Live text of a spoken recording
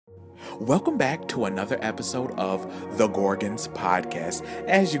Welcome back to another episode of The Gorgons Podcast.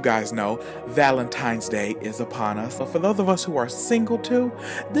 As you guys know, Valentine's Day is upon us. So for those of us who are single too,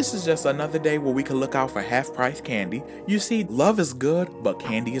 this is just another day where we can look out for half-price candy. You see, love is good, but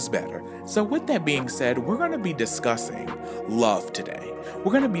candy is better. So with that being said, we're going to be discussing love today.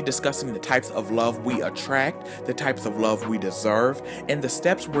 We're going to be discussing the types of love we attract, the types of love we deserve, and the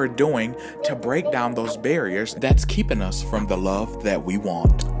steps we're doing to break down those barriers that's keeping us from the love that we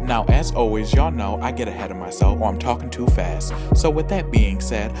want. Now, as always, y'all know I get ahead of myself or I'm talking too fast. So with that being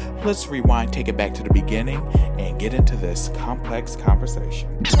said, let's rewind, take it back to the beginning, and get into this complex conversation.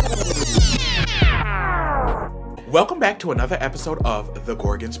 Welcome back to another episode of The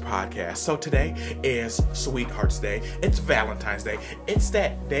Gorgons Podcast. So today is Sweethearts Day. It's Valentine's Day. It's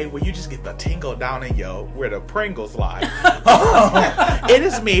that day where you just get the tingle down in where the Pringles lie. It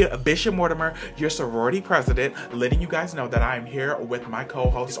is me, Bishop Mortimer, your sorority president, letting you guys know that I am here with my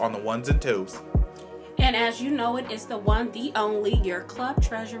co-hosts on the ones and twos. And as you know it, it's the one, the only, your club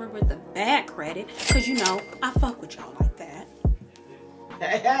treasurer with the bad credit. Because you know, I fuck with y'all like that.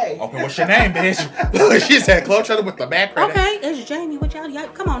 Hey. Okay, what's your name, bitch? She said club treasurer with the bad credit. Okay, it's Jamie. What y'all,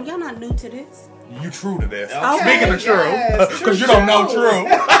 come on, y'all not new to this. You true to this. Okay. Speaking of true, because you don't know true.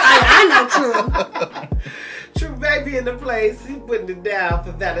 I know true. True baby in the place. He putting it down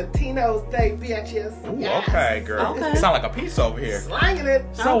for Valentino's Day, bitches. Ooh, Yes. Okay, girl. Okay. Sound like a piece over here. Slanging it.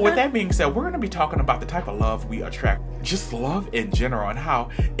 So Okay. with that being said, we're going to be talking about the type of love we attract. Just love in general and how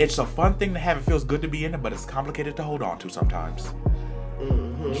it's a fun thing to have. It feels good to be in it, but it's complicated to hold on to sometimes.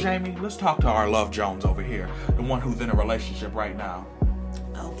 Mm-hmm. Jamie, let's talk to our Love Jones over here, the one who's in a relationship right now.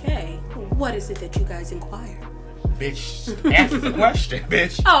 Okay, what is it that you guys inquire? Bitch, answer the question,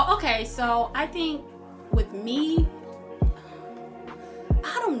 bitch. Oh, okay, so I think with me,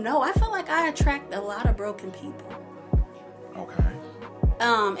 I don't know. I feel like I attract a lot of broken people. Okay.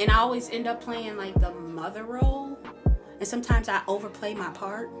 And I always end up playing like the mother role. And sometimes I overplay my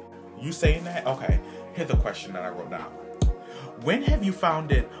part. You saying that? Okay. Here's a question that I wrote down. When have you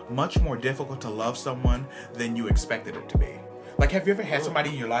found it much more difficult to love someone than you expected it to be? Like, have you ever had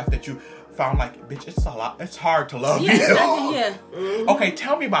somebody in your life that you found like, bitch, it's hard to love you? Yeah. Okay,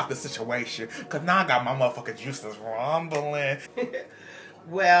 tell me about the situation, because now I got my motherfucking juices rumbling.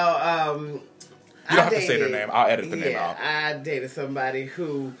 Well, You don't have to say their name. I'll edit the name out. I dated somebody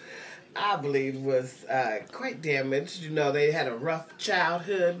who I believe was quite damaged. You know, they had a rough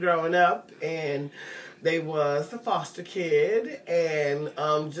childhood growing up, and they was the foster kid, and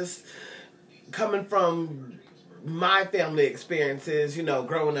just coming from my family experiences, you know,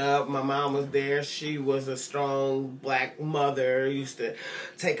 growing up, my mom was there. She was a strong black mother, used to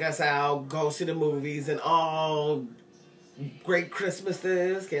take us out, go see the movies, and all great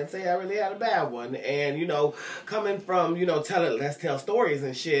Christmases. Can't say I really had a bad one. And, you know, coming from, you know, let's tell stories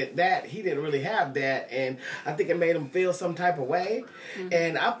and shit, that he didn't really have that. And I think it made him feel some type of way. Mm-hmm.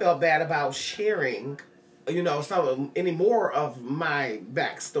 And I felt bad about sharing, you know, any more of my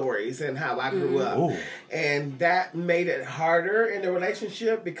backstories and how I grew up. Ooh. And that made it harder in the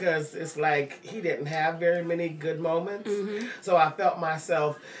relationship because it's like he didn't have very many good moments. Mm-hmm. So I felt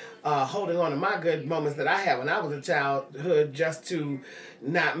myself holding on to my good moments that I had when I was a childhood just to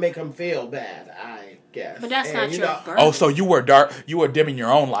not make him feel bad, I guess. But that's not your burden. Oh, so you were dimming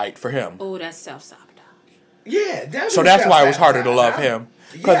your own light for him. Oh, that's self-sabotage. Yeah, definitely. So that's why it was harder to love him.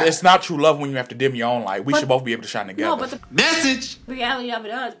 Because Yeah. it's not true love when you have to dim your own light. We should both be able to shine together. No, but the Message! reality of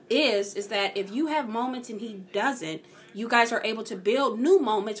it is that if you have moments and he doesn't, you guys are able to build new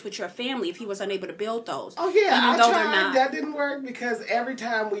moments with your family if he was unable to build those. Oh, yeah, even I though tried. they're not. That didn't work because every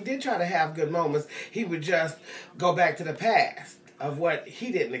time we did try to have good moments, he would just go back to the past of what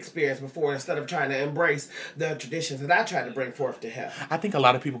he didn't experience before instead of trying to embrace the traditions that I tried to bring forth to him. I think a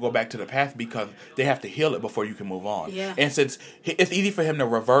lot of people go back to the past because they have to heal it before you can move on. Yeah. And since it's easy for him to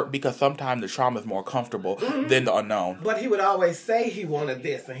revert because sometimes the trauma is more comfortable than the unknown. But he would always say he wanted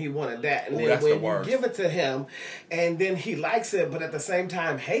this and he wanted that. And Ooh, then that's when the you worst. give it to him and then he likes it but at the same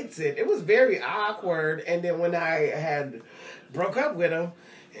time hates it, it was very awkward. And then when I had broke up with him,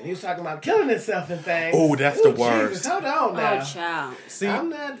 and he was talking about killing himself and things. Oh, that's the worst. Jesus, hold on now. Oh, child. See, I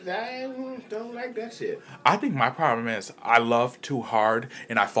don't like that shit. I think my problem is I love too hard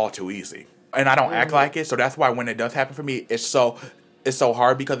and I fall too easy. And I don't act like it, so that's why when it does happen for me, it's so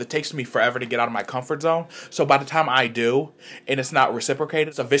hard because it takes me forever to get out of my comfort zone. So by the time I do, and it's not reciprocated,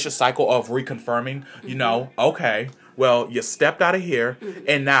 it's a vicious cycle of reconfirming, you know, okay, well, you stepped out of here,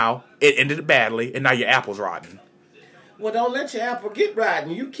 and now it ended badly, and now your apple's rotten. Well, don't let your apple get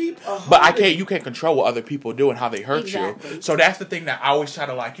rotten. You keep a But you can't control what other people do and how they hurt Exactly. you. So that's the thing that I always try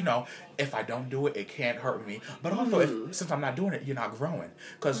to like, if I don't do it, it can't hurt me. But also, since I'm not doing it, you're not growing.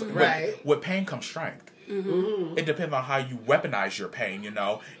 Because with pain comes strength. Mm-hmm. It depends on how you weaponize your pain, and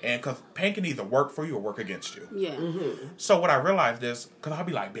because pain can either work for you or work against you. Yeah. So what I realized is, because I'll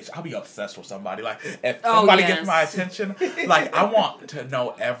be like, bitch, I'll be obsessed with somebody. Like, if somebody gets my attention, like, I want to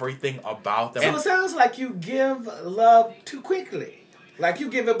know everything about them. So it sounds like you give love too quickly. Like you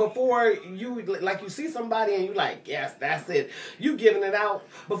give it before you see somebody and you like, yes, that's it. You giving it out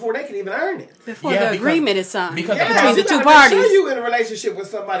before they can even earn it. Before the agreement is signed. Because between the two Make parties. sure you in a relationship with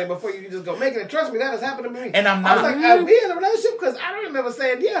somebody before you just go make it. And trust me, that has happened to me. And I'm not. I was like, are we in a relationship? Because I don't remember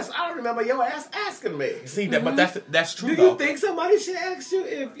saying yes. I don't remember your ass asking me. See that, but that's true. Do you think somebody should ask you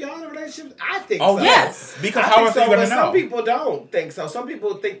if y'all in a relationship? I think so. Oh yes, because how else are you gonna know? Some people don't think so. Some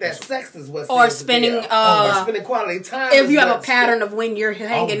people think that sex is what's or spending or spending quality time. If you have a pattern of when you're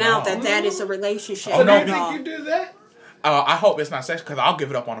hanging out, that is a relationship. So do you think you do that? I hope it's not sex because I'll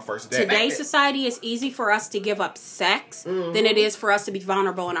give it up on the first day. Today's society is easy for us to give up sex than it is for us to be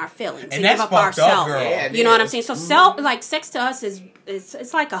vulnerable in our feelings and and that's give up fucked ourselves. up, girl. Yeah, you know what I'm saying? So sex to us is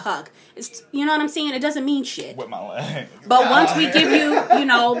it's like a hug. It's you know what I'm saying? It doesn't mean shit. With my leg. But once we give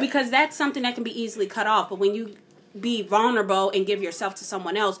you, because that's something that can be easily cut off. But when you be vulnerable and give yourself to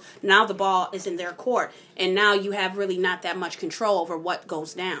someone else, now the ball is in their court, and now you have really not that much control over what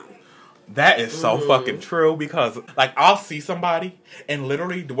goes down. That is so fucking true because, like, I'll see somebody and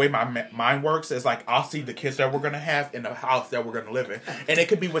literally the way my mind works is like I'll see the kids that we're going to have in the house that we're going to live in. And it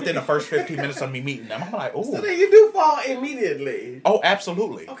could be within the first 15 minutes of me meeting them. I'm like, oh. So then you do fall immediately. Oh,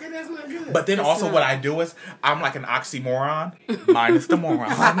 absolutely. Okay, that's not good. But then also what I do is I'm like an oxymoron minus the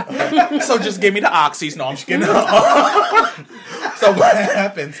moron. So just give me the oxys. No, I'm just kidding. So what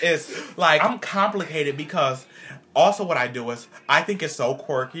happens is, like, I'm complicated because also what I do is I think it's so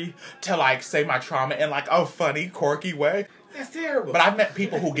quirky to like say my trauma in like a funny, quirky way. That's terrible. But I've met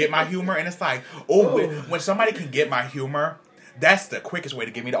people who get my humor and it's like, when somebody can get my humor, that's the quickest way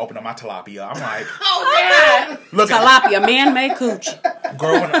to get me to open up my tilapia. I'm like, oh God. Look tilapia, man-made coochie.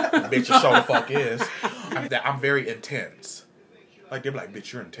 Growing up, bitch, your show the fuck is. I'm very intense. Like they're like,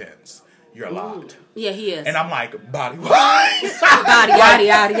 bitch, you're intense. You're locked. Yeah, he is. And I'm like, body. Body, yada,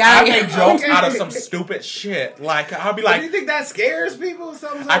 yada, yada. I make jokes out of some stupid shit. Like, I'll be like... Do you think that scares people?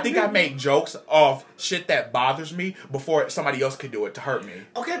 I think I make jokes of shit that bothers me before somebody else could do it to hurt me.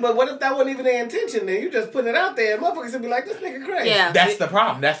 Okay, but what if that wasn't even their intention? Then you just put it out there and motherfuckers would be like, this nigga crazy. Yeah. That's the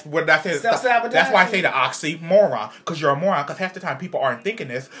problem. That's what that is. Self-sabotage. That's why I say the oxymoron. Because you're a moron. Because half the time people aren't thinking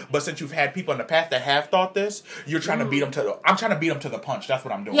this. But since you've had people in the past that have thought this, you're trying to beat them to the... I'm trying to beat them to the punch. That's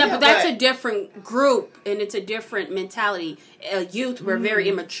what I'm doing. Yeah, but that's a different group, and it's a different mentality. Youth, we're very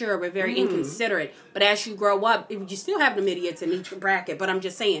immature, we're very inconsiderate. But as you grow up, you still have them idiots in each bracket. But I'm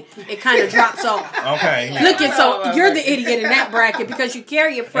just saying, it kind of drops off. Okay. Look at so you're the idiot in that bracket because you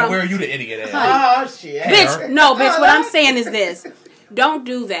carry it from. And where are you the idiot at? Oh shit, bitch. No, bitch. What I'm saying is this. Don't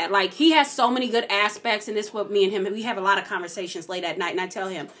do that. Like, he has so many good aspects, and this is what me and him, we have a lot of conversations late at night, and I tell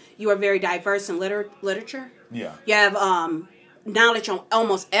him, you are very diverse in literature. Yeah. You have knowledge on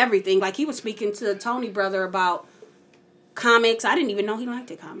almost everything. Like, he was speaking to Tony brother about comics. I didn't even know he liked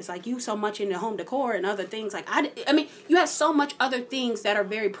the comics. Like, you so much into home decor and other things. Like, I mean, you have so much other things that are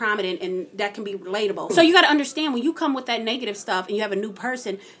very prominent and that can be relatable. So you got to understand, when you come with that negative stuff and you have a new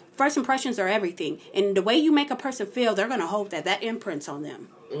person, first impressions are everything. And the way you make a person feel, they're going to hope that imprints on them.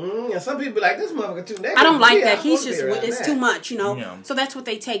 And some people be like, this motherfucker too negative. I don't like that. He's just, it's too much, Yeah. So that's what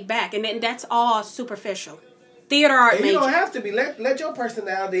they take back. And then that's all superficial. Theater art and major. you don't have to be. Let your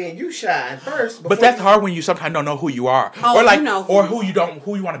personality and you shine first. But that's hard when you sometimes don't know who you are. Oh, or like, who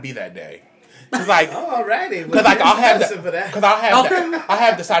who you want to be that day. Cause like, alrighty. Because like I'll have that. I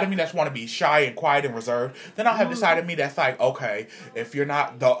have the side of me that's want to be shy and quiet and reserved. Then I'll have the side of me that's like, okay, if you're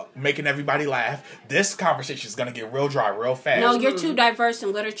not making everybody laugh, this conversation is gonna get real dry real fast. No, you're too diverse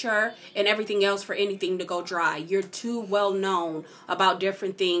in literature and everything else for anything to go dry. You're too well known about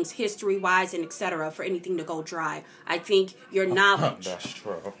different things, history wise and etc. for anything to go dry. I think your knowledge. That's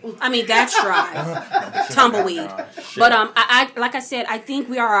true. I mean, that's dry. Tumbleweed. But I like I said, I think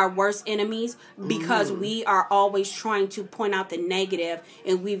we are our worst enemies. Because we are always trying to point out the negative,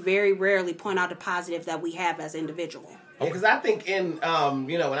 and we very rarely point out the positive that we have as individuals. Because I think when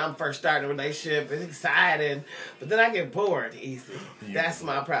I'm first starting a relationship, it's exciting, but then I get bored easy. Yeah. That's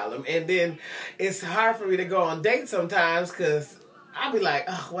my problem. And then it's hard for me to go on dates sometimes because I'll be like,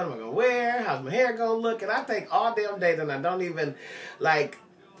 oh, what am I going to wear? How's my hair going to look? And I take all damn day and I don't even,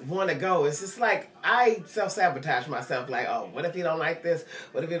 want to go. It's just like I self-sabotage myself. Like, oh, what if you don't like this?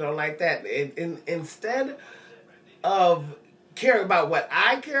 What if you don't like that? And instead, of caring about what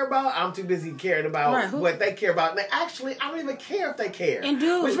I care about. I'm too busy caring about what they care about. And actually, I don't even care if they care. And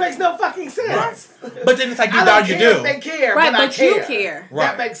do. Which makes no fucking sense. Right. But then it's like, I don't care if they care, right, but I care. you care. Right.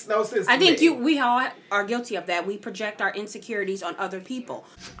 That makes no sense to I think me. we all are guilty of that. We project our insecurities on other people.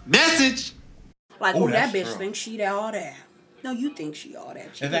 Message. Like, oh, that bitch thinks she all that. No, you think she all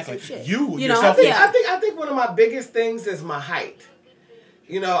that. She exactly. Shit. You know, I think one of my biggest things is my height.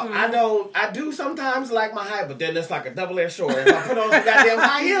 You know, I do sometimes like my height, but then it's like a double-edged sword. If I put on some goddamn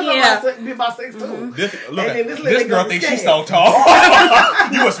high heels, I'm about 6'2". This girl thinks she's so tall.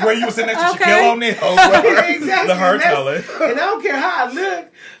 You would swear you was sitting next to Shaquille O'Neal. Exactly. The her telling. And I don't care how I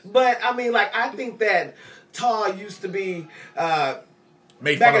look, but I mean, like, I think that tall used to be...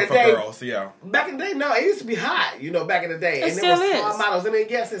 made fun of for girls, yeah. Back in the day, no, it used to be hot, you know, back in the day. It still is. Tall models. I mean,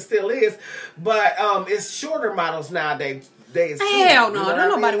 yes, it still is. But it's shorter models nowadays. Hell no, don't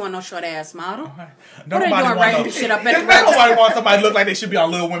nobody want no short ass model. Okay. What are they doing writing shit up at the register? Nobody wants somebody to look like they should be on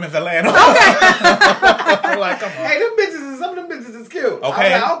Little Women's Atlanta. Okay. Like, come on. Hey, some of them bitches is cute.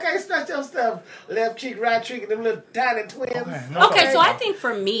 Okay. Like, okay, stretch your stuff. Left cheek, right cheek, and them little tiny twins. Okay, so I think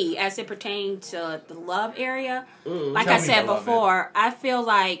for me, as it pertains to the love area, like I said before, I feel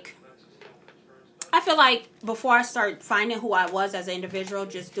like before I start finding who I was as an individual,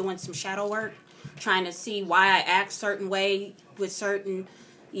 just doing some shadow work, trying to see why I act certain way with certain,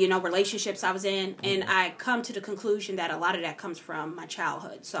 relationships I was in. And I come to the conclusion that a lot of that comes from my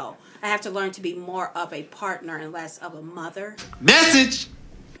childhood. So I have to learn to be more of a partner and less of a mother. Message.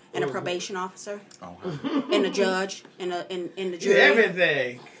 And a probation officer. And a judge. And the jury.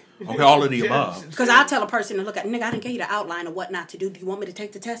 Everything. Okay, all of the above. Because I'll tell a person to look at, nigga, I didn't give you the outline of what not to do. Do you want me to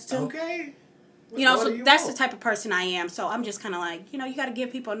take the test too? Okay. So that's the type of person I am. So I'm just kind of like, you got to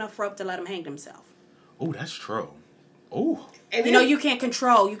give people enough rope to let them hang themselves. Oh, that's true. Oh. And you can't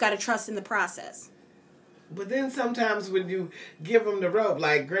control. You got to trust in the process. But then sometimes when you give them the rope,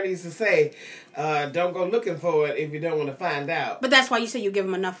 like Granny used to say, don't go looking for it if you don't want to find out. But that's why you say you give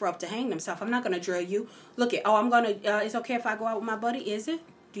them enough rope to hang themselves. I'm not going to drill you. Look at, I'm going to, it's okay if I go out with my buddy. Is it?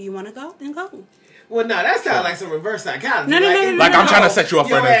 Do you want to go? Then go. Well, no, that sounds like some reverse psychology. No. Like I'm trying to set you up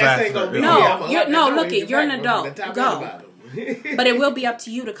for an disaster. No, look it. You're an adult. Go. But it will be up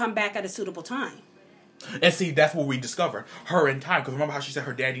to you to come back at a suitable time. And see, that's what we discovered. Her in time. Because remember how she said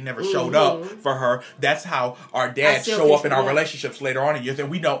her daddy never showed up for her? That's how our dads show up in our relationships later on in years. And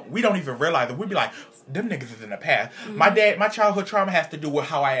we don't even realize it. We'd be like, them niggas is in the past. My childhood trauma has to do with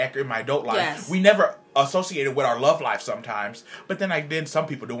how I act in my adult life. Yes. We never associated with our love life sometimes. But then some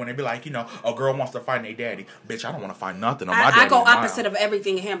people do when they be like, a girl wants to find their daddy. Bitch, I don't want to find nothing on my daddy. I go opposite of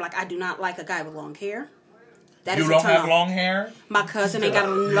everything in him. Like, I do not like a guy with long hair. You don't have long hair? My cousin ain't got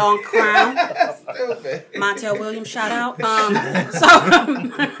a long crown. Stupid. Montel Williams, shout out.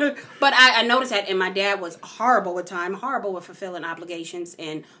 But I noticed that, and my dad was horrible with time, horrible with fulfilling obligations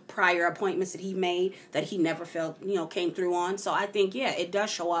and prior appointments that he made that he never felt, came through on. So I think, it does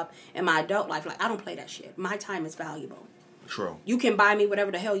show up in my adult life. Like, I don't play that shit. My time is valuable. True. You can buy me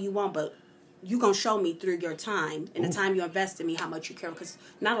whatever the hell you want, but you gonna show me through your time and the time you invest in me how much you care, because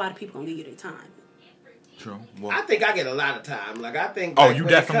not a lot of people gonna give you their time. True. Well, I think I get a lot of time. Like, I think. You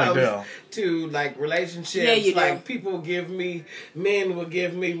definitely do. To like relationships, yeah, you like do. Men will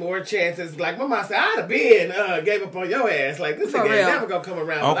give me more chances. Like my mom said, I'd have been gave up on your ass. Like this nigga ain't never gonna come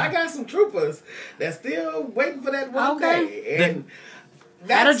around. Okay. But I got some troopers that's still waiting for that one day. And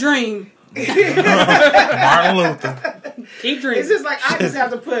that's a dream. Martin Luther. Keep dreaming. It's just like I just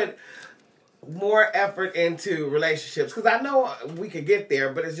have to put more effort into relationships, because I know we could get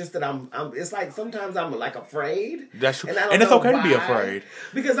there, but it's just that I'm it's like sometimes I'm like afraid. That's true. And it's okay to be afraid,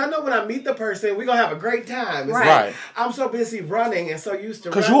 because I know when I meet the person we're gonna have a great time. It's right. Like, I'm so busy running and so used to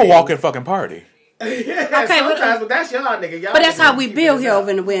because running. you a walking fucking party. Yeah, okay, sometimes, but that's y'all nigga. Y'all but that's how we keep build here over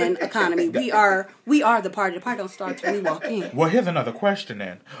in the win economy. We are the party. The party don't start till we walk in. Well, here's another question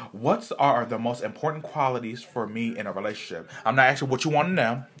then. What are the most important qualities for me in a relationship? I'm not asking what you want to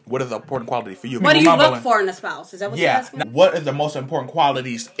know. What is the important quality for you? What do you look for in a spouse? Is that what you're asking? What is the most important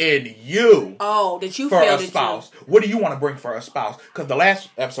qualities in you? Oh, that you for feel a spouse. What do you want to bring for a spouse? Because the last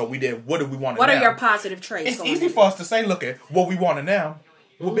episode we did, what do we want to know? What are your positive traits? It's easy for us to say, look at what we want to know.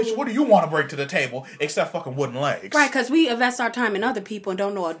 Well, bitch, what do you want to bring to the table except fucking wooden legs? Right, because we invest our time in other people and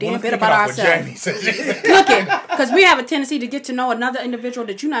don't know a damn bit about ourselves. Look at, because we have a tendency to get to know another individual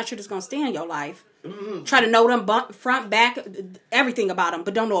that you're not sure is going to stay in your life. Mm-hmm. Try to know them front, back, everything about them,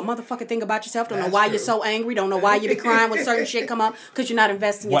 but don't know a motherfucking thing about yourself. Don't know why you're so angry. Don't know why you be crying when certain shit come up, because you're not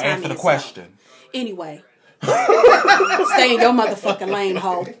investing your time in yourself. Answer the question. Anyway, stay in your motherfucking lane,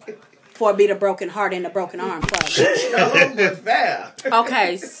 ho. for be the broken heart and the broken arm club. But fair.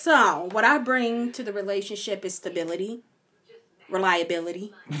 Okay, so what I bring to the relationship is stability,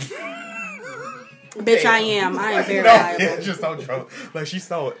 reliability. Bitch, I am very reliable. It's just so true. Like she's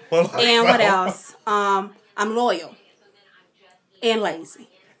so full of And what herself. else? I'm loyal and lazy.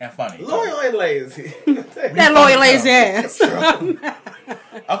 And funny. Loyal and lazy. That loyal lazy ass.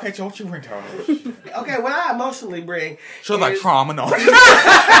 Okay, so what you bring to our Okay, what I emotionally bring. She was like trauma, no.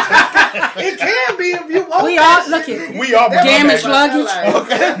 It can be if you want. We all look at We are damaged luggage.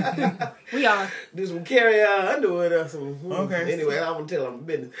 Okay. We are. Do some carry underwear or something. Okay. Anyway, I won't tell them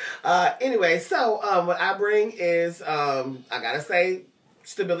business. Anyway, so what I bring is I gotta say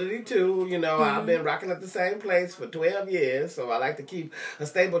stability too. You know, I've been rocking at the same place for 12 years, so I like to keep a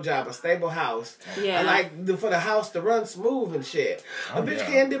stable job, a stable house. Yeah. I like for the house to run smooth and shit. A bitch yeah.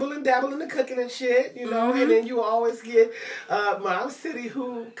 can dibble and dabble in the cooking and shit, you know, and then you always get Mom City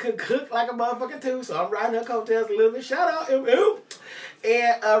who could cook like a motherfucker too, so I'm riding her coattails a little bit. Shout out,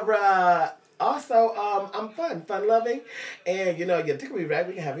 and also, I'm fun loving, and you know, you tickle me right,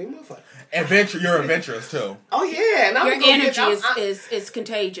 we can have even more fun. You're adventurous too. Oh yeah, and Your energy is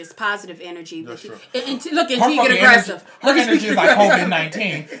contagious, positive energy. That's true. Look until you get aggressive. Her energy is like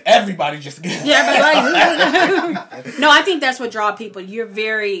COVID-19. Everybody just gets. Yeah, but like, no, I think that's what draws people. You're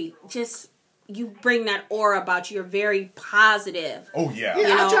very you bring that aura about you. You're very positive. Oh yeah. Yeah,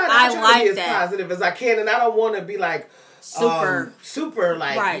 You know, I try I to like be as that. positive as I can, and I don't want to be like super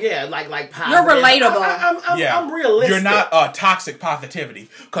like Right. yeah, like positive. You're relatable. I'm realistic. You're not toxic positivity.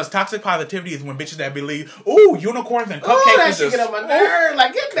 Because toxic positivity is when bitches that believe, ooh, unicorns and cupcakes Oh, that is shit just... get on my nerve.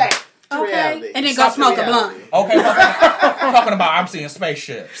 Like, get back to Okay, reality. and then go Fuck smoke a reality. blunt. Okay, talking about I'm seeing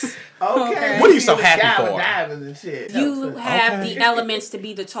spaceships. Okay. What are you so See the happy sky with for? diamonds and shit. You have Okay. the elements to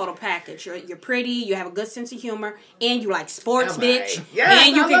be the total package. You're pretty. You have a good sense of humor, and you like sports, bitch. Yes,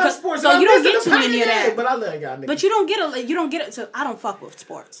 and you I can love sports. So I'm you don't missing get the too many of Pioneer, that. But I love y'all niggas. But you don't get it. So I don't fuck with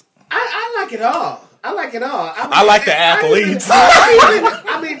sports. I like it all. I like it all. I like the athletes.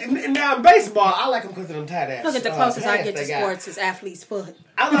 I mean, now in baseball, I like them because of them tight ass. Look at the closest I pants get to they got. sports is athlete's foot.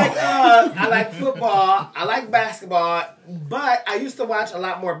 I like football. I like basketball, but I used to watch a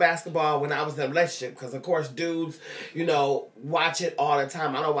lot more basketball when I was in a relationship because, of course, dudes, you know, watch it all the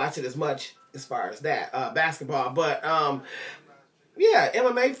time. I don't watch it as much as far as that basketball, but yeah,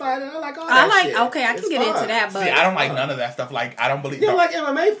 MMA fighting. I like all that. Shit. Okay, I can It's get fun. into that, but See, I don't like none of that stuff. Like, I don't believe... You don't like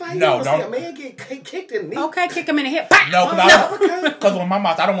MMA fighting? No, you don't. See a man get kicked in the knee. okay, kick him in the hip. No, because with my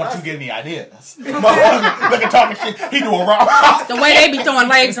mouth, I don't want you to get any ideas. Look at talking shit. He doing wrong. The way they be throwing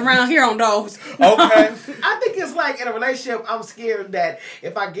legs around here on those. Okay. I think it's like in a relationship, I'm scared that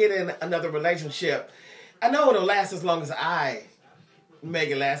if I get in another relationship, I know it'll last as long as I make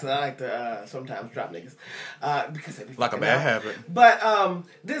it last. And I like to sometimes drop niggas because they be Like a fucking bad up. habit. But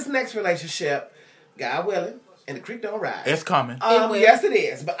this next relationship, God willing, and the creek don't rise. It's coming. It will. Yes, it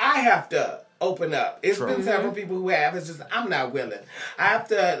is. But I have to open up. It's True. been several people who have. It's just I'm not willing. I have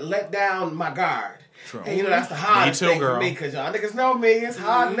to let down my guard. True. And you know that's the hardest Me too, thing girl. for me because y'all niggas know me. It's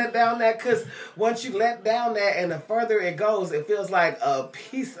hard to let down that because once you let down that and the further it goes, it feels like a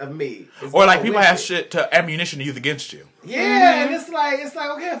piece of me. is Or like going people with have it. shit to ammunition to use against you. Yeah, and it's like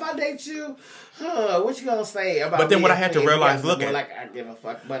okay, if I date you, what you gonna say about? But then me what I and had to me? realize, Because look more at- like I give a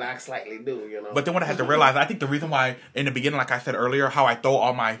fuck, but I slightly do, you know. But then what I had to realize, I think the reason why in the beginning, like I said earlier, how I throw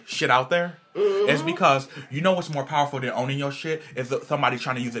all my shit out there is because you know what's more powerful than owning your shit is somebody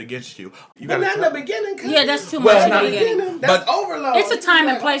trying to use it against you. You but gotta not in the beginning. 'cause Yeah, that's too Well, much in not the in the beginning. That's But- overload. It's a time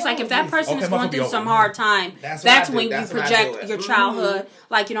and Like, place. Like if that person Okay, is going motherfucker, through be some over. hard time, That's that's what I do. when you That's when I do project it. your childhood.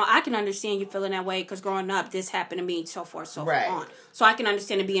 Like, you know, I can understand you feeling that way because growing up, this happened to me, so forth, so Right. on. So I can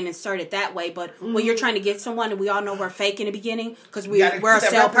understand it being inserted that way. But when you're trying to get someone, and we all know we're fake in the beginning because You gotta we're a put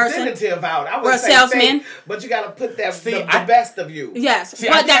that salesperson. representative out. I would We're a say salesman. fake, but you got to put that See, the I- best of you. Yes, See,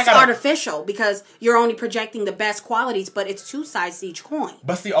 I but think I that's gotta- artificial because you're only projecting the best qualities, but it's two sides to each coin.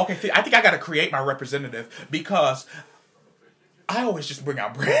 But see, I think I got to create my representative because I always just bring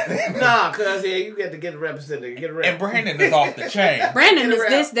out Brandon. Nah, cause yeah, you get to get a representative. Get a rep. And Brandon is off the chain. Brandon is Get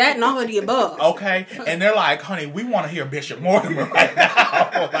around. this, that, and all of the above. Okay? And they're like, honey, we want to hear Bishop Mortimer right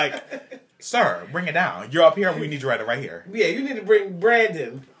now. Like, sir, bring it down. You're up here, we need you right here. Yeah, you need to bring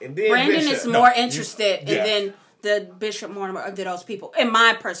Brandon and then Brandon Bishop. is more interested yeah. than the Bishop Mortimer of those people. In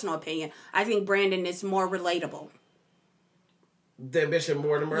my personal opinion, I think Brandon is more relatable. Than Bishop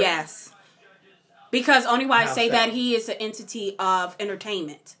Mortimer. Yes. Because only why I How say so? that he is an entity of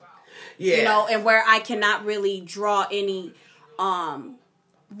entertainment. Yeah. You know, and where I cannot really draw any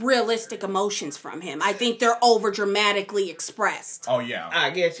realistic emotions from him. I think they're over dramatically expressed. Oh yeah, I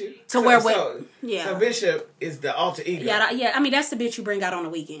get you. So Bishop is the alter ego. Yeah. I mean, that's the bitch you bring out on the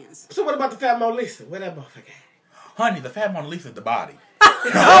weekends. So what about the Fat Mona Lisa? Where that motherfucker at? honey, the Fat Mona Lisa is the body.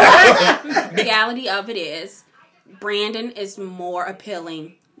 The reality of it is, Brandon is more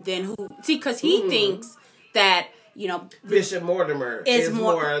appealing than who. See, because he thinks that, you know, Bishop Mortimer is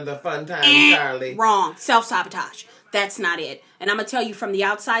more the fun time Charlie. Wrong. Self-sabotage. That's not it. And I'm going to tell you from the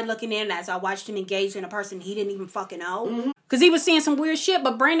outside looking in, as I watched him engage in a person he didn't even fucking know. Because he was saying some weird shit,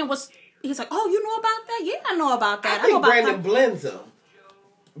 but Brandon he's like, oh, you know about that? Yeah, I know about that. I think Brandon blends them.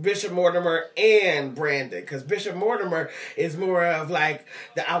 Bishop Mortimer and Brandon, because Bishop Mortimer is more of like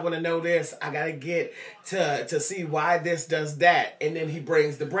I want to know this, I gotta get to see why this does that, and then he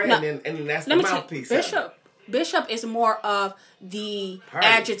brings the Brandon, and that's the mouthpiece. Bishop is more of the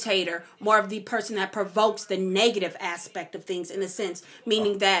agitator, more of the person that provokes the negative aspect of things, in a sense,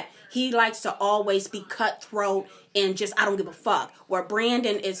 meaning that he likes to always be cutthroat and just, I don't give a fuck. Where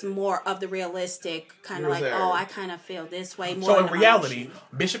Brandon is more of the realistic, kind of like, oh, I kind of feel this way. More so in reality,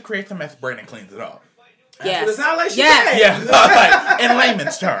 Bishop creates a mess, Brandon cleans it up. Yes. Yeah, like, in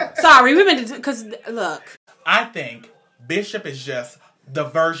layman's terms. Sorry, we've been, because, look. I think Bishop is just the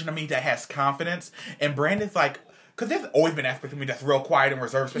version of me that has confidence, and Brandon's like, because there's always been aspects of me that's real quiet and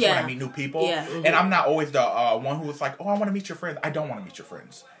reserved, especially when I meet new people. Yeah. And I'm not always the one who was like, oh, I want to meet your friends. I don't want to meet your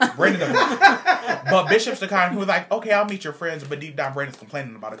friends. Brandon doesn't. But Bishop's the kind who was like, okay, I'll meet your friends, but deep down Brandon's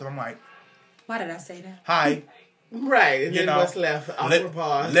complaining about it, because I'm like, why did I say that? Hi. Right, and then what's left? Awkward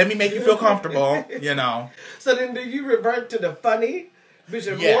pause. Let me make you feel comfortable, you know. So then do you revert to the funny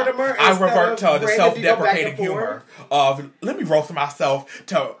Bishop Mortimer? I revert to the self-deprecating humor of, let me roast myself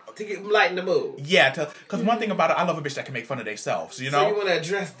to lighten the mood. Yeah, because one thing about it, I love a bitch that can make fun of themselves, you know? So you want to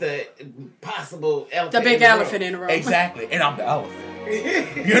address the possible elephant the big elephant in the room. Exactly, and I'm the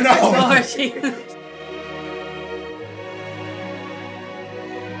elephant. You know?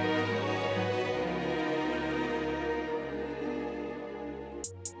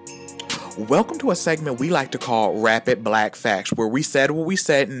 Welcome to a segment we like to call Rapid Black Facts, where we said what we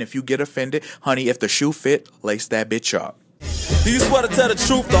said, and if you get offended, honey, if the shoe fit, lace that bitch up. Do you swear to tell the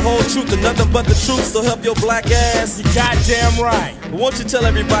truth, the whole truth, and nothing but the truth, so help your black ass? You goddamn right. Won't you tell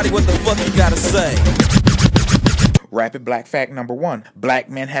everybody what the fuck you gotta say? Rapid Black Fact number 1. Black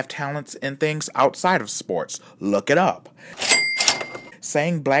men have talents in things outside of sports. Look it up.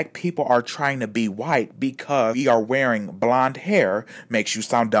 Saying black people are trying to be white because we are wearing blonde hair makes you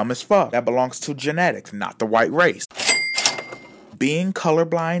sound dumb as fuck. That belongs to genetics, not the white race. Being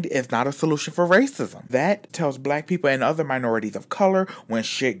colorblind is not a solution for racism. That tells black people and other minorities of color, when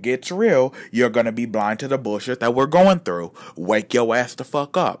shit gets real, you're gonna be blind to the bullshit that we're going through. Wake your ass the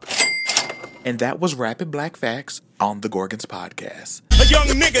fuck up. And that was Rapid Black Facts on the Gorgons Podcast. A young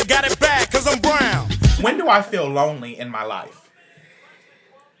nigga got it bad cause I'm brown. When do I feel lonely in my life?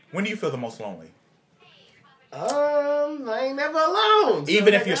 When do you feel the most lonely? I ain't never alone. So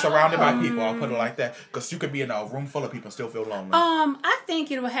even if you're surrounded by people, I'll put it like that. Because you could be in a room full of people and still feel lonely. I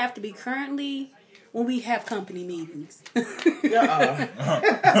think it would have to be currently when we have company meetings.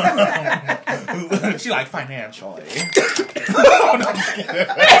 She like financially.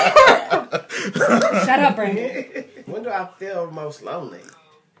 Shut up, Brandon. When do I feel most lonely?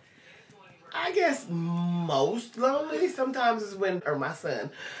 I guess most lonely sometimes is when, or my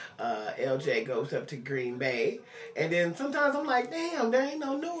son, LJ goes up to Green Bay, and then sometimes I'm like, damn, there ain't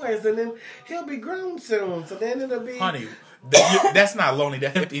no noise, and then he'll be grown soon, so then it'll be... Honey, that's not lonely,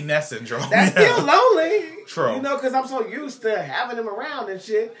 that's empty nest syndrome. That's still lonely. True. You know, because I'm so used to having him around and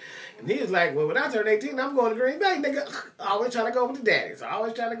shit, and he's like, well, when I turn 18, I'm going to Green Bay, nigga. Always trying to go with the daddy, so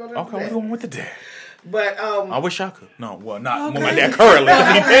always trying to go to the daddy. Okay, we're going with the dad. But I wish I could. No, well, not my dad currently.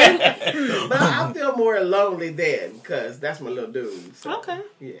 But I feel more lonely then, because that's my little dude. So, okay.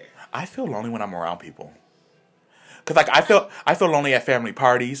 Yeah. I feel lonely when I'm around people. Cause like I feel lonely at family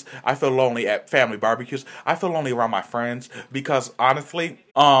parties. I feel lonely at family barbecues. I feel lonely around my friends because honestly,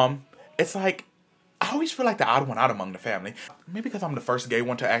 it's like I always feel like the odd one out among the family. Maybe because I'm the first gay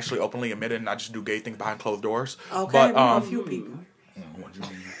one to actually openly admit it, and I just do gay things behind closed doors. Okay, but a few people. What you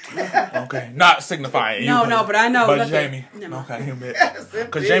mean? Okay, not signifying. No, but I know. But Jamie, okay, you admit.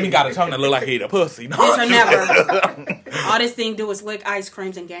 Because Jamie got a tongue that look like he ate a pussy. No, or never. All this thing do is lick ice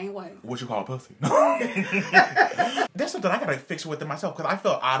creams and gain weight. What you call a pussy? That's something I gotta fix within myself because I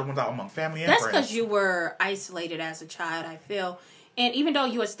feel odd ones out among family and friends. That's because you were isolated as a child, I feel. And even though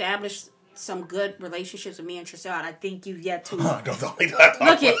you established some good relationships with me and Trisell. I think you've yet to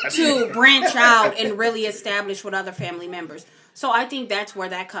to branch out and really establish with other family members. So I think that's where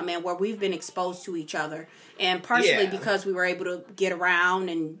that come in, where we've been exposed to each other, and partially because we were able to get around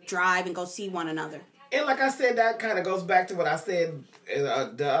and drive and go see one another. And like I said, that kind of goes back to what I said in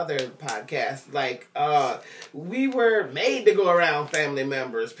the other podcast. Like, we were made to go around family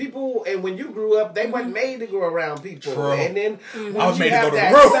members. People, and when you grew up, they weren't made to go around people. True. And then I was when you made to have go to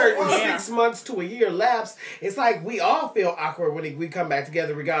that the room. certain 6 months to a year lapse, it's like we all feel awkward when we come back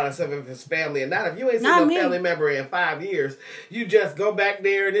together, regardless of if it's family or not. If you ain't seen Not a me. family member in 5 years, you just go back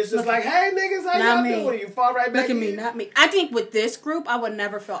there and it's just like, hey, niggas, how Not y'all me. doing? You fall right back Look at me, in. not me. I think with this group, I would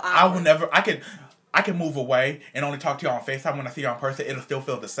never feel awkward. I will never. I can move away and only talk to you on FaceTime. When I see you in person, it'll still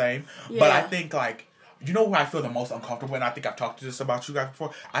feel the same. Yeah. But I think, like, you know where I feel the most uncomfortable, and I think I've talked to this about you guys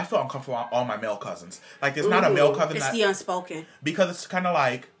before? I feel uncomfortable on all my male cousins. Like, there's not a male cousin It's that... the unspoken. Because it's kind of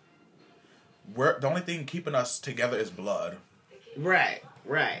like, the only thing keeping us together is blood. Right.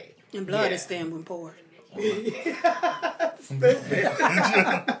 And blood Yeah. is thin when poured.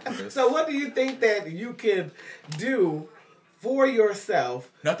 So what do you think that you could do for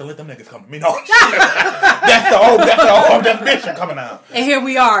yourself? Not to let them niggas come to me. No. That's the whole definition coming out. And here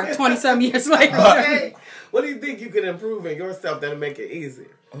we are, 20-some years later. Okay. What do you think you could improve in yourself that'll make it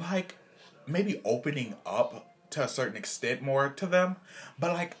easier? Like, maybe opening up to a certain extent more to them.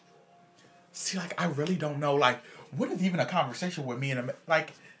 But, like, see, like, I really don't know, like, what is even a conversation with me and a,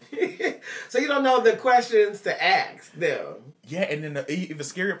 like... So you don't know the questions to ask them. Yeah, and then the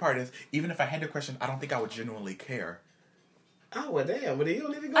scarier part is, even if I had the question, I don't think I would genuinely care. Oh, well, damn. Well, you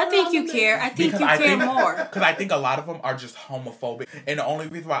don't need to go I think around you with care. that. I think you care more. Because I think a lot of them are just homophobic. And the only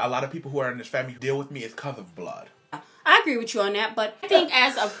reason why a lot of people who are in this family deal with me is because of blood. I agree with you on that, but I think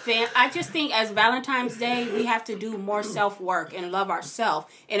I just think as Valentine's Day, we have to do more self-work and love ourselves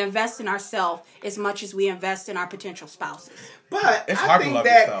and invest in ourselves as much as we invest in our potential spouses. But It's I hard to think love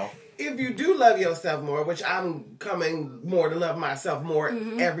that yourself. if you do love yourself more, which I'm coming more to love myself more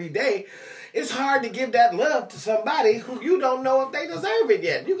every day, it's hard to give that love to somebody who you don't know if they deserve it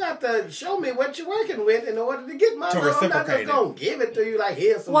yet. You got to show me what you're working with in order to get my To love. I'm not reciprocate just going to give it to you like,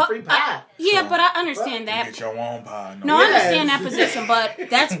 here's some free pie. But I understand that. Get your own pie. No, I Yes. understand that position, but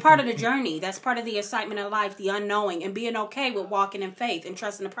that's part of the journey. That's part of the excitement of life, the unknowing, and being okay with walking in faith and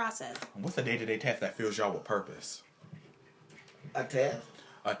trusting the process. What's a day-to-day task that fills y'all with purpose? A test?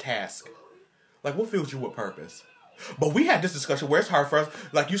 A task. Like, what fills you with purpose? But we had this discussion where it's hard for us.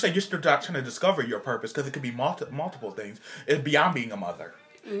 Like you said, you're still trying to discover your purpose because it could be multiple things. It's beyond being a mother.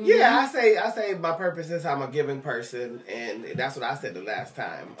 Mm-hmm. Yeah, I say my purpose is I'm a giving person, and that's what I said the last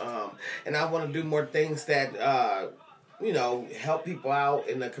time. And I want to do more things that help people out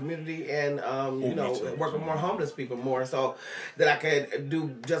in the community, and work with more homeless people more, so that I could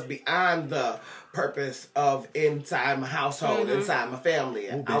do just beyond the purpose of inside my household, inside my family.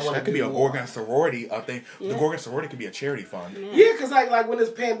 Ooh, I want that could be a Gorgon sorority thing. The Gorgon sorority could be a charity fund. Yeah, because like when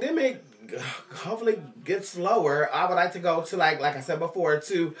this pandemic hopefully gets slower, I would like to go to like I said before,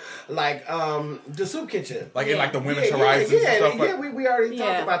 to like the soup kitchen, Like in like the Women's Horizons and stuff. Yeah, we already talked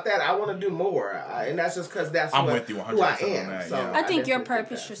Yeah. about that. I want to do more, and that's just because that's I'm what, with you 100% who I on am. that, So yeah. I think your definitely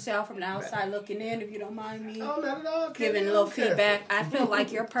purpose that. yourself from the outside looking in, if you don't mind me Oh, not at all. giving a little feedback. I feel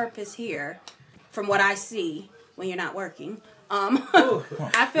like your purpose here, from what I see when you're not working, I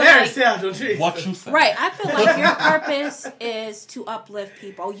feel Very like seldom, Jesus. What you say? right. I feel like your purpose is to uplift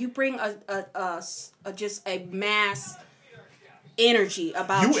people. You bring just a mass energy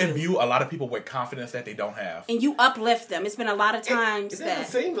about You imbue a lot of people with confidence that they don't have. and you uplift them. It's been a lot of times It that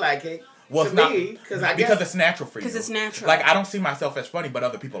doesn't seem like it Well, to it's not me, because it's natural for you. 'Cause it's natural. Like I don't see myself as funny, but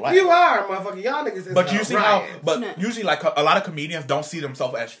other people like you it. are, motherfucker. Y'all niggas is But you see how? riot. But usually, like a lot of comedians don't see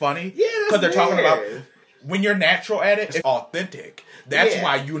themselves as funny. Yeah, that's they're talking about weird. when you're natural at it, it's authentic. That's Yeah.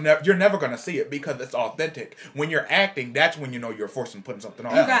 why you're never gonna see it because it's authentic. When you're acting, that's when you know you're forcing putting something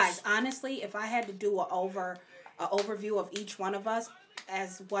on. you guys, honestly, if I had to do an overview of each one of us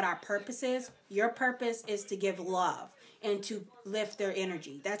as what our purpose is, your purpose is to give love and to lift their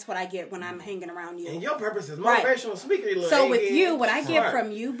energy. That's what I get when I'm hanging around you. And your purpose is Right. motivational speaker. You little So with egghead. you, what I get Right.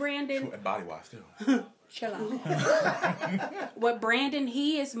 from you, Brandon, And body wise too. chill out. What Brandon,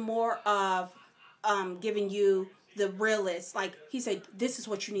 he is more of giving you the realist. Like he said, this is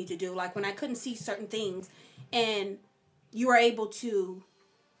what you need to do. Like when I couldn't see certain things, and you were able to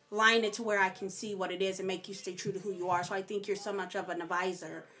line it to where I can see what it is and make you stay true to who you are. So I think you're so much of an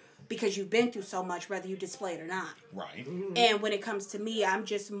advisor because you've been through so much, whether you display it or not. Right. And when it comes to me, I'm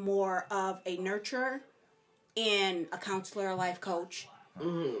just more of a nurturer and a counselor, a life coach.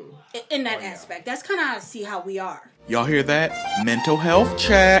 In that aspect. That's kind of how I see how we are. Y'all hear that? Mental Health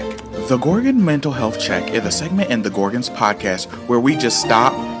Check. The Gorgon Mental Health Check is a segment in the Gorgons podcast where we just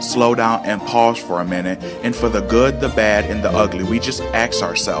stop, slow down, and pause for a minute. And for the good, the bad, and the ugly, we just ask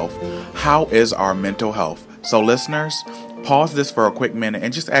ourselves, how is our mental health? So listeners, pause this for a quick minute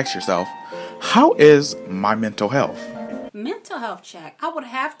and just ask yourself, how is my mental health? Mental health check. I would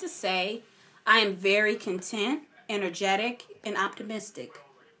have to say I am very content, energetic, and optimistic.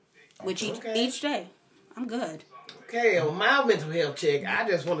 Which each day, I'm good. Okay, on my mental health check, I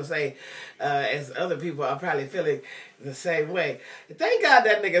just want to say, as other people are probably feeling the same way, thank God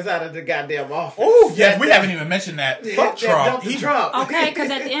that nigga's out of the goddamn office. Oh, yes, we haven't even mentioned that. Fuck Trump. Trump. Okay, because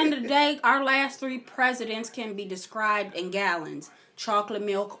at the end of the day, our last 3 presidents can be described in gallons. Chocolate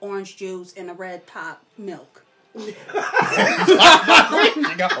milk, orange juice, and a red top milk. I'm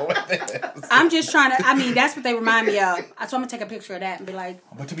just trying to, that's what they remind me of. So I'm going to take a picture of that and be like.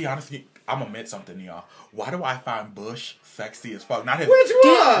 But to be honest, I'm going to admit something to y'all. Why do I find Bush sexy as fuck? Not his, Which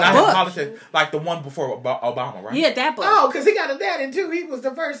one? Not his politics. Like the one before Obama, right? Yeah, that Bush. Oh, because he got a daddy too. He was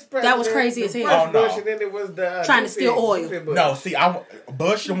the first president. That was crazy as hell. First no. Bush, and then it was the trying to steal oil. No, see,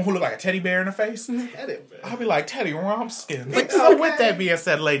 Bush, the one who looked like a teddy bear in the face. Mm-hmm. I'll be like, Teddy Rumpskin. But so with that being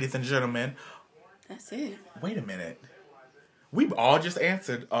said, ladies and gentlemen. That's it. Wait a minute. We all just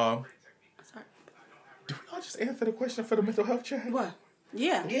answered. Sorry. Did we all just answer the question for the mental health check? What?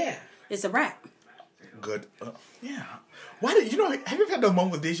 Yeah. Yeah. It's a wrap. Good. Yeah. Why did have you ever had those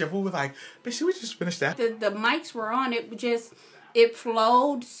moments with deja vu with like, bitch, should we just finish that? The mics were on. It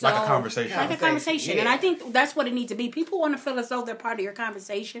flowed so like a conversation. Like a conversation. Yeah. And I think that's what it needs to be. People want to feel as though they're part of your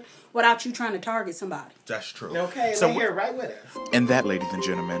conversation without you trying to target somebody. That's true. Okay, so they're here right with us. And that, ladies and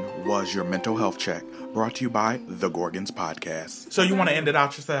gentlemen, was your mental health check, brought to you by the Gorgons Podcast. So you want to end it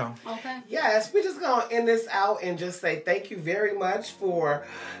out yourself? Okay. Yes, we're just going to end this out and just say thank you very much for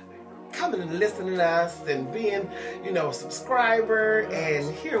coming and listening to us and being, a subscriber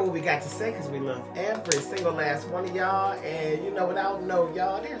and hearing what we got to say, because we love every single last one of y'all. And, without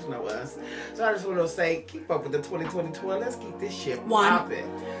y'all, there's no us. So I just want to say, keep up with the 2021. Let's keep this shit popping.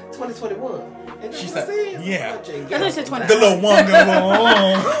 2021. And She said, yeah. I thought you said 20. The little one go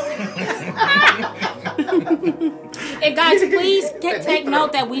on. And guys, please take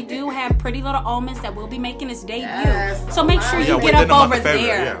note that we do have Pretty Little Omens that will be making its debut. Yes. So make sure you get within the up month over of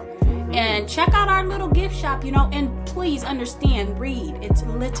February, there. yeah. And check out our little gift shop, and please read. It's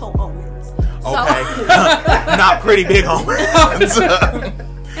Little Omens. Okay. Not pretty big omens.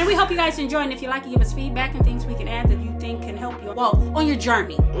 And we hope you guys enjoy. And if you like, give us feedback and things we can add that you think can help you. Well, on your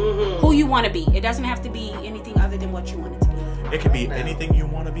journey, who you want to be. It doesn't have to be anything other than what you want it to be. It could be anything you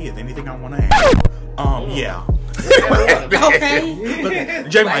want to be. It's anything I want to add. Yeah. Okay. Look,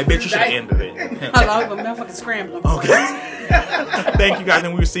 Jamie, I bet you should have ended it. Hello, but motherfucking scrambling. Okay. Thank you guys,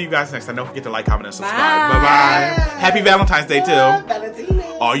 and we will see you guys next time. Don't forget to like, comment, and subscribe. Bye. Bye-bye. Happy Valentine's Day, too.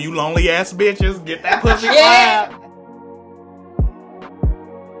 Valentino. All you lonely ass bitches, get that pussy. Yeah.